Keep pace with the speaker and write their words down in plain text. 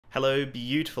Hello,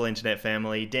 beautiful internet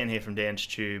family. Dan here from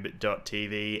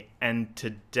DansTube.TV, and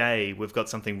today we've got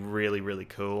something really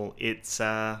cool. It's,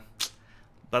 by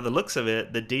the looks of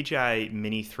it, the DJI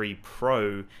Mini 3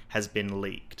 Pro has been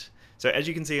leaked. So as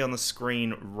you can see on the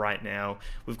screen right now,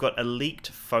 we've got a leaked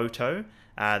photo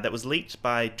that was leaked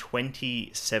by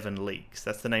 27 Leaks.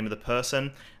 That's the name of the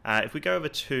person. If we go over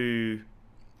to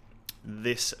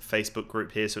this Facebook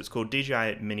group here, so it's called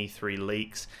DJI Mini 3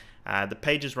 Leaks. The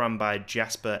page is run by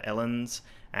Jasper Ellens,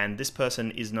 and this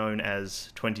person is known as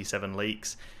 27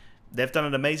 Leaks. They've done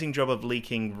an amazing job of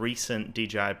leaking recent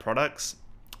DJI products,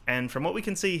 and from what we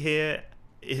can see here,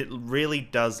 it really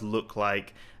does look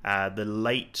like the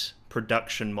late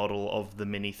production model of the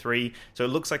Mini 3. So it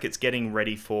looks like it's getting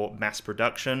ready for mass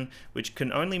production, which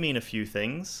can only mean a few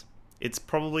things. It's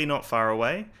probably not far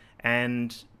away,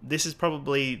 and this is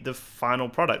probably the final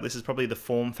product. This is probably the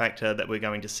form factor that we're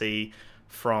going to see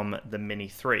from the Mini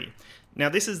 3. Now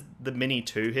this is the Mini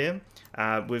 2 here.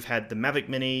 We've had the Mavic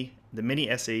Mini, the Mini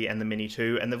SE, and the Mini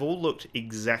 2, and they've all looked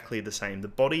exactly the same. The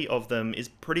body of them is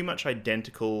pretty much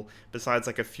identical, besides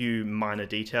like a few minor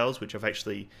details, which I've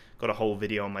actually got a whole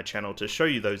video on my channel to show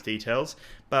you those details,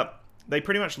 but they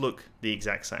pretty much look the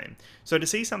exact same. So to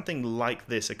see something like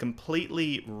this, a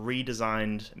completely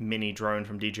redesigned mini drone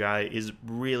from DJI, is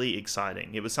really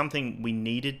exciting. It was something we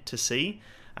needed to see,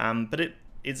 but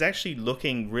it's actually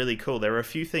looking really cool. There are a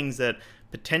few things that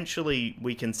potentially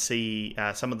we can see,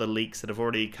 some of the leaks that have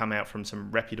already come out from some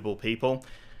reputable people.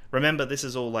 Remember, this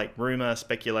is all like rumor,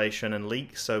 speculation, and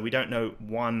leaks, so we don't know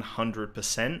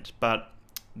 100%, but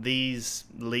these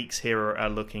leaks here are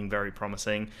looking very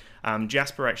promising.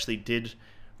 Jasper actually did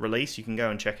release, you can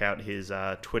go and check out his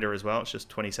Twitter as well, it's just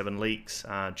 27 Leaks,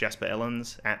 Jasper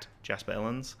Ellens, at Jasper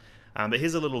Ellens. But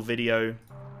here's a little video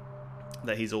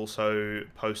that he's also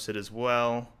posted as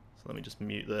well. So let me just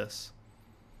mute this.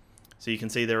 So you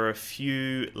can see there are a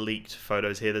few leaked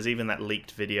photos here. There's even that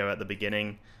leaked video at the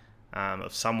beginning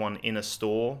of someone in a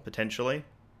store, potentially,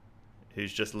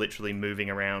 who's just literally moving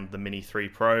around the Mini 3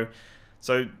 Pro.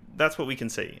 So that's what we can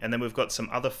see. And then we've got some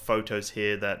other photos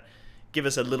here that give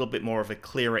us a little bit more of a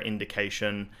clearer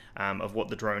indication of what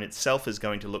the drone itself is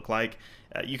going to look like.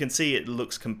 You can see it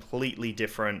looks completely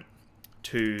different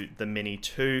to the Mini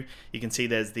 2. You can see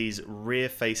there's these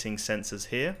rear-facing sensors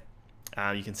here.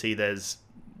 You can see there's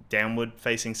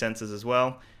downward-facing sensors as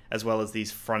well as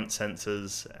these front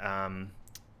sensors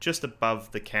just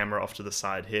above the camera off to the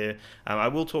side here. I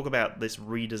will talk about this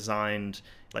redesigned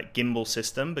like gimbal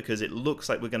system because it looks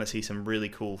like we're going to see some really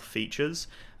cool features.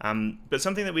 But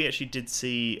something that we actually did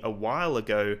see a while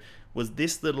ago was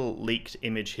this little leaked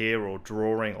image here, or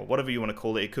drawing, or whatever you want to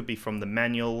call it. It could be from the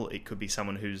manual, it could be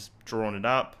someone who's drawn it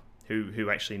up, who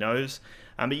actually knows.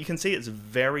 But you can see it's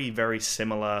very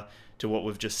similar to what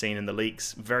we've just seen in the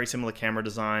leaks. Very similar camera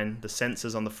design, the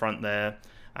sensors on the front there,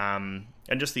 and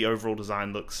just the overall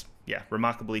design looks, yeah,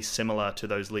 remarkably similar to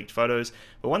those leaked photos.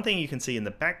 But one thing you can see in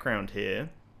the background here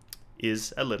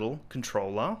is a little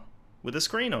controller with a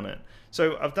screen on it.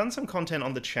 So I've done some content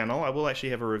on the channel. I will actually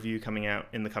have a review coming out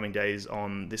in the coming days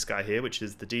on this guy here, which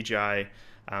is the DJI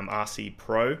RC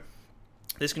Pro.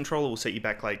 This controller will set you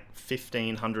back like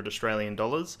 1,500 Australian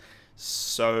dollars,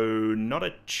 so not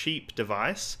a cheap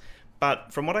device.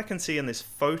 But from what I can see in this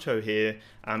photo here,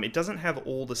 it doesn't have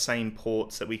all the same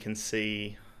ports that we can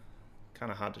see.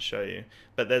 Kind of hard to show you,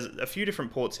 but there's a few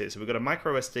different ports here. So we've got a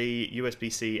micro SD,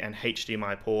 USB-C, and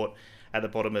HDMI port at the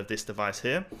bottom of this device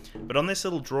here. But on this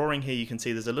little drawing here, you can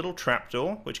see there's a little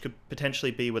trapdoor, which could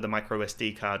potentially be where the micro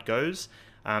SD card goes,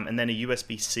 and then a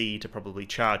USB-C to probably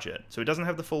charge it. So it doesn't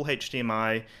have the full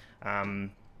HDMI,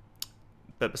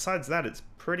 but besides that, it's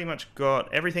pretty much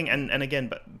got everything. And again,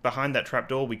 behind that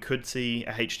trapdoor, we could see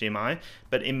a HDMI,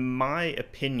 but in my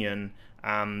opinion,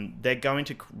 they're going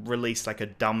to release like a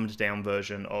dumbed down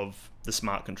version of the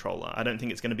smart controller. I don't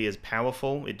think it's going to be as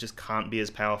powerful. It just can't be as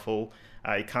powerful.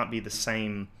 It can't be the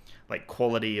same like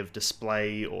quality of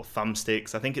display or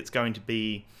thumbsticks. I think it's going to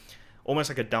be almost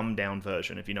like a dumbed down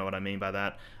version, if you know what I mean by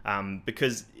that.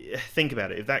 Because think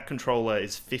about it, if that controller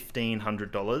is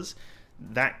 $1,500,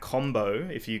 that combo,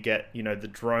 if you get, you know, the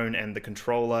drone and the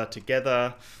controller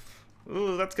together,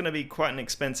 ooh, that's going to be quite an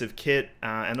expensive kit,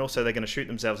 and also they're going to shoot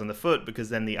themselves in the foot because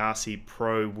then the RC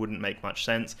Pro wouldn't make much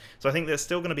sense. So I think there's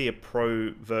still going to be a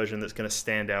Pro version that's going to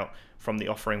stand out from the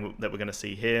offering that we're going to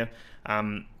see here.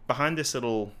 Behind this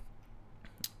little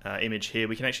image here,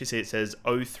 we can actually see it says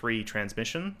O3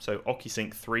 transmission, so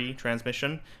OcuSync 3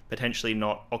 transmission, potentially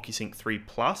not OcuSync 3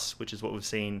 Plus, which is what we've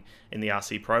seen in the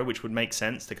RC Pro, which would make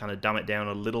sense to kind of dumb it down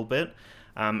a little bit.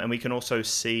 And we can also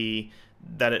see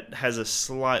that it has a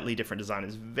slightly different design.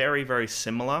 It's very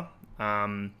similar,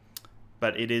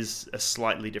 but it is a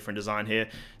slightly different design here.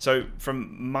 So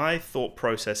from my thought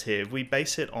process here, if we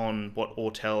base it on what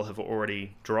Autel have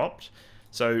already dropped,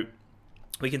 so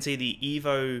we can see the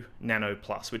Evo Nano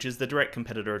Plus, which is the direct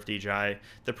competitor of DJI.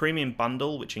 The premium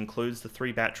bundle, which includes the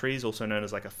 3 batteries, also known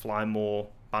as like a Fly More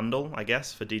bundle, I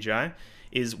guess, for DJI,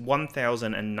 is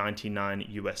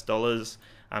 $1,099 US.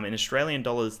 In Australian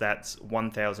dollars, that's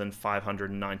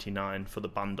 $1,599 for the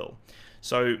bundle.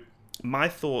 So my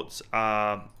thoughts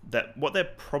are that what they're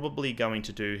probably going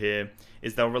to do here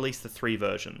is they'll release the 3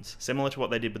 versions. Similar to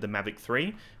what they did with the Mavic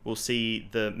 3, we'll see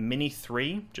the Mini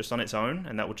 3 just on its own,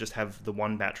 and that will just have the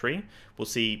 1 battery. We'll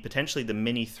see potentially the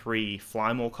Mini 3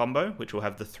 Fly More combo, which will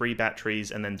have the 3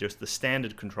 batteries and then just the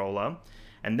standard controller.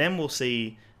 And then we'll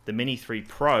see the Mini 3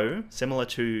 Pro, similar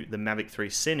to the Mavic 3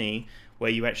 Cine, where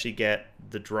you actually get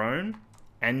the drone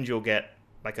and you'll get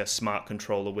like a smart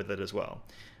controller with it as well.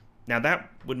 Now that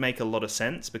would make a lot of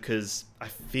sense because I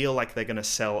feel like they're going to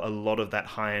sell a lot of that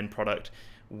high-end product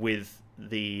with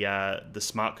the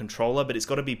smart controller, but it's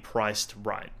got to be priced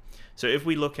right. So if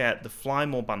we look at the Fly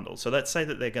More bundle, so let's say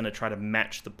that they're going to try to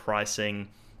match the pricing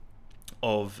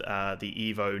of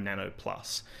the Evo Nano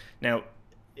Plus. Now,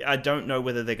 I don't know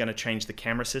whether they're going to change the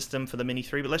camera system for the Mini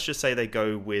 3, but let's just say they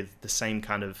go with the same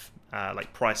kind of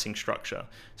like pricing structure.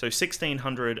 So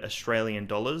 1,600 Australian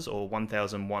dollars or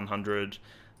 1,100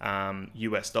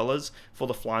 US dollars for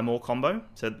the Fly More combo.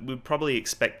 So we'd probably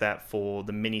expect that for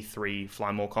the Mini 3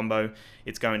 Fly More combo.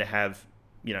 It's going to have,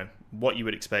 you know, what you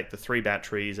would expect, the 3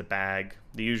 batteries, a bag,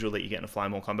 the usual that you get in a Fly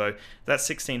More combo. That's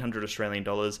 1,600 Australian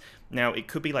dollars. Now it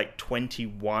could be like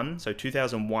 21, so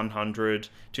 2,100,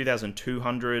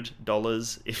 2,200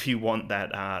 dollars if you want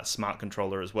that smart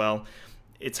controller as well.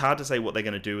 It's hard to say what they're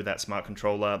going to do with that smart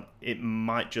controller. It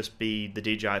might just be the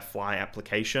DJI Fly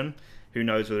application. Who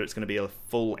knows whether it's going to be a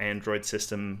full Android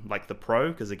system like the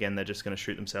Pro, because again, they're just going to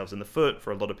shoot themselves in the foot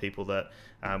for a lot of people that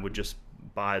would just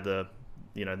buy the,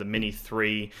 you know, the Mini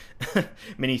 3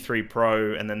 Mini 3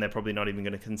 Pro, and then they're probably not even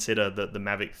going to consider the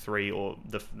Mavic 3 or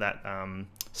that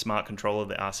smart controller,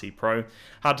 the RC Pro.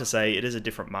 Hard to say. It is a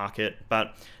different market.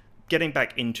 But getting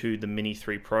back into the Mini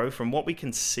 3 Pro, from what we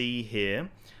can see here,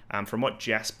 from what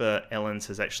Jasper Ellens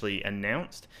has actually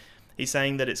announced, he's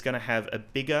saying that it's going to have a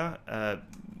bigger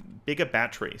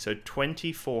battery, so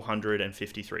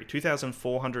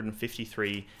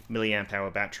 2,453 milliamp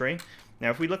hour battery. Now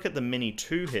if we look at the Mini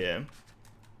 2 here,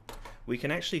 we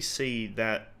can actually see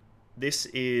that this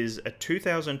is a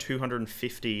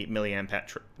 2,250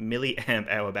 milliamp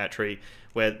hour battery,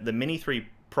 where the Mini 3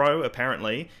 Pro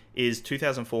apparently is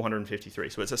 2,453.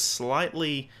 So it's a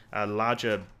slightly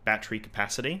larger battery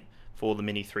capacity for the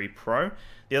Mini 3 Pro.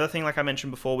 The other thing, like I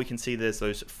mentioned before, we can see there's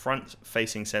those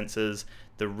front-facing sensors,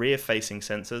 the rear-facing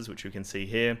sensors, which we can see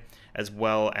here, as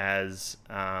well as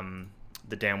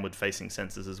the downward-facing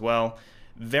sensors as well.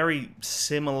 Very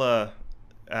similar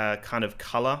kind of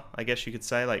color, I guess you could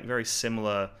say, like very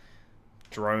similar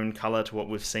drone color to what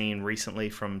we've seen recently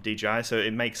from DJI, so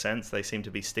it makes sense. They seem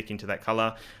to be sticking to that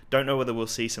color. Don't know whether we'll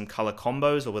see some color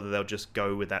combos or whether they'll just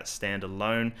go with that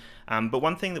standalone. But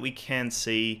one thing that we can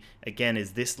see again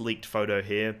is this leaked photo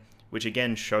here, which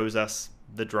again shows us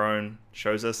the drone,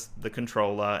 shows us the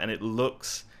controller, and it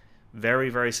looks very,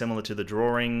 very similar to the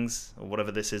drawings, or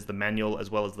whatever this is, the manual,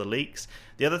 as well as the leaks.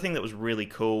 The other thing that was really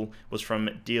cool was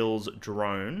from Deal's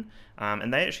Drone,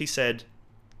 and they actually said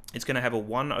it's going to have a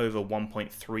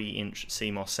 1/1.3 inch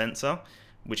CMOS sensor,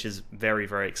 which is very,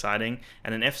 very exciting,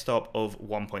 and an f-stop of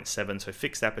 1.7, so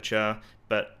fixed aperture,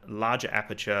 but larger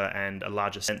aperture and a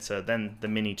larger sensor than the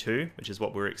Mini 2, which is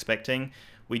what we're expecting.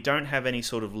 We don't have any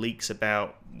sort of leaks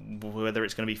about whether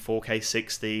it's going to be 4K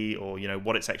 60 or, you know,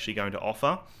 what it's actually going to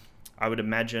offer. I would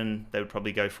imagine they would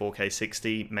probably go 4K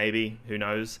 60, maybe, who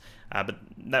knows, but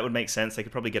that would make sense. They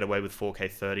could probably get away with 4K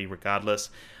 30 regardless.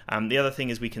 The other thing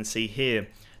is we can see here,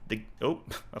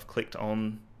 I've clicked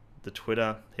on the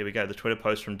Twitter, here we go, the Twitter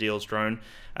post from Deal's Drone.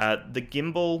 The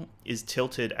gimbal is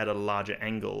tilted at a larger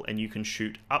angle and you can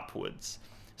shoot upwards.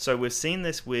 So we've seen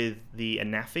this with the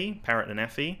Anafi, Parrot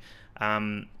Anafi,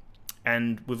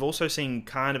 and we've also seen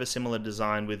kind of a similar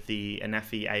design with the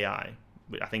Anafi AI.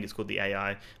 I think it's called the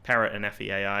AI, Parrot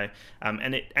Anafi AI,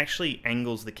 and it actually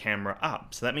angles the camera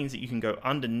up. So that means that you can go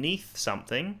underneath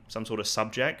something, some sort of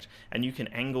subject, and you can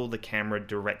angle the camera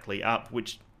directly up,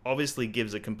 which obviously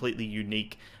gives a completely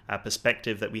unique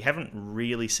perspective that we haven't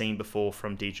really seen before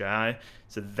from DJI.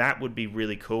 So that would be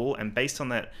really cool. And based on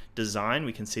that design,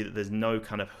 we can see that there's no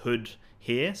kind of hood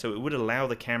here. So it would allow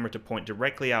the camera to point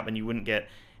directly up and you wouldn't get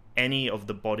any of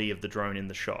the body of the drone in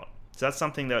the shot. So that's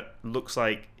something that looks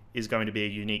like is going to be a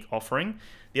unique offering.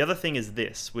 The other thing is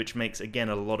this, which makes, again,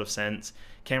 a lot of sense.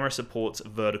 Camera supports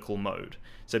vertical mode.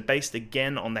 So based,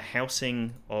 again, on the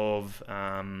housing of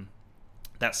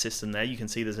that system there, you can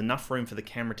see there's enough room for the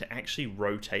camera to actually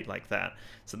rotate like that.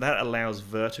 So that allows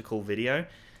vertical video.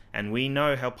 And we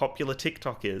know how popular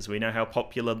TikTok is. We know how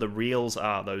popular the Reels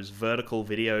are, those vertical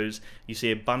videos. You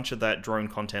see a bunch of that drone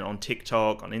content on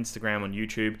TikTok, on Instagram, on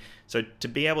YouTube. So to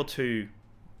be able to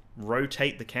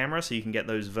rotate the camera so you can get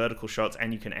those vertical shots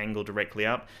and you can angle directly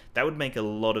up, that would make a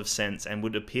lot of sense and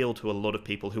would appeal to a lot of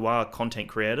people who are content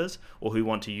creators or who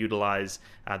want to utilize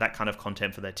that kind of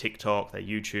content for their TikTok, their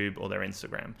YouTube, or their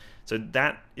Instagram. So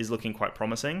that is looking quite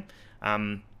promising.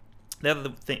 The other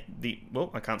thing,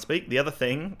 I can't speak. The other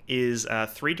thing is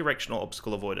 3-directional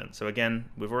obstacle avoidance. So again,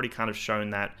 we've already kind of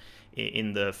shown that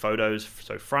in the photos.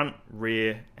 So front,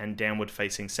 rear, and downward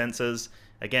facing sensors.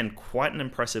 Again, quite an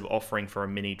impressive offering for a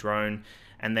mini drone.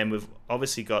 And then we've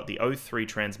obviously got the O3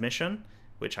 transmission,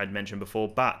 which I'd mentioned before,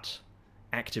 but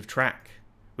active track,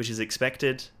 which is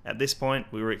expected at this point.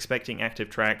 We were expecting active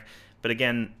track, but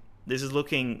again, this is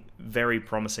looking very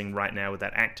promising right now with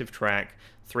that active track,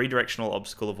 3-directional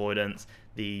obstacle avoidance,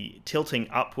 the tilting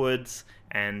upwards,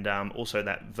 and also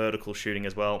that vertical shooting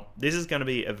as well. This is going to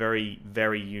be a very,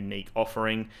 very unique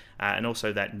offering, and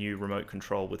also that new remote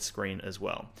control with screen as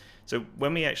well. So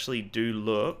when we actually do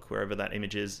look, wherever that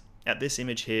image is, at this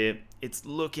image here, it's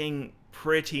looking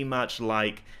pretty much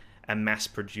like a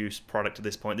mass-produced product at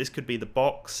this point. This could be the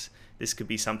box. This could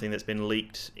be something that's been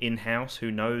leaked in-house.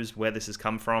 Who knows where this has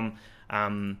come from?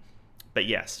 But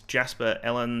yes, Jasper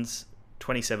Ellens,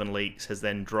 27 Leaks, has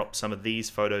then dropped some of these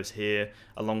photos here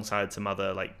alongside some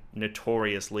other like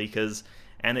notorious leakers,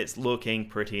 and it's looking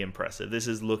pretty impressive. This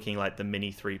is looking like the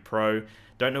Mini 3 Pro.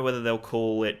 Don't know whether they'll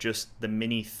call it just the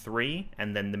Mini 3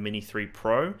 and then the Mini 3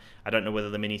 Pro. I don't know whether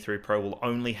the Mini 3 Pro will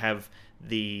only have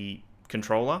the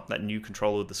controller, that new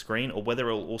controller with the screen, or whether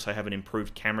it will also have an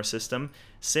improved camera system,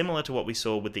 similar to what we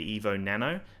saw with the Evo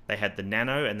Nano. They had the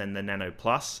Nano and then the Nano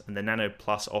Plus, and the Nano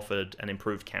Plus offered an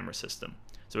improved camera system.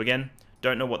 So again,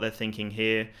 don't know what they're thinking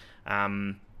here.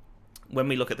 When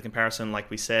we look at the comparison, like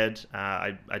we said,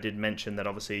 I did mention that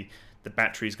obviously the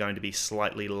battery is going to be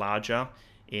slightly larger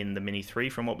in the Mini 3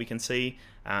 from what we can see,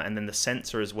 and then the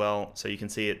sensor as well. So you can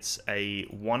see it's a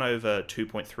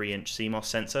 1/2.3 inch CMOS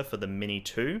sensor for the Mini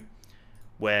 2,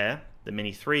 where the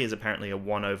Mini 3 is apparently a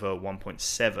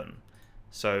 1/1.7.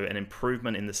 So an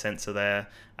improvement in the sensor there.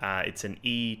 It's an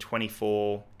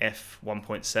E24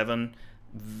 f1.7.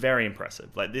 Very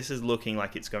impressive. Like, this is looking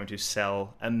like it's going to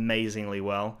sell amazingly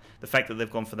well. The fact that they've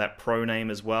gone for that Pro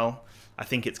name as well, I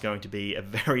think it's going to be a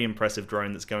very impressive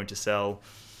drone that's going to sell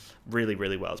really,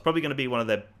 really well. It's probably going to be one of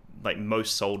their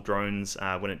most sold drones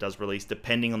when it does release,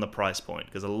 depending on the price point,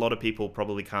 because a lot of people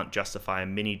probably can't justify a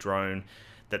mini drone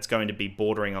that's going to be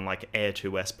bordering on like Air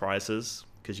 2S prices,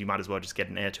 because you might as well just get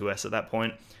an Air 2S at that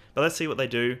point. But let's see what they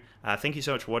do. Thank you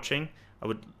so much for watching. I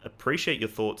would appreciate your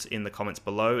thoughts in the comments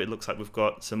below. It looks like we've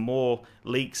got some more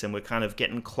leaks and we're kind of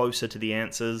getting closer to the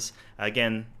answers.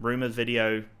 Again, rumored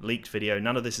video, leaked video,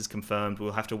 none of this is confirmed.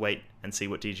 We'll have to wait and see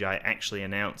what DJI actually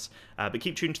announce. But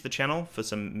keep tuned to the channel for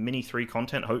some Mini 3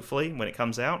 content, hopefully, when it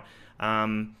comes out.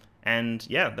 And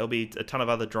yeah, there'll be a ton of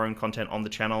other drone content on the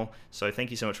channel. So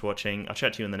thank you so much for watching. I'll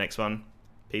chat to you in the next one.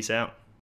 Peace out.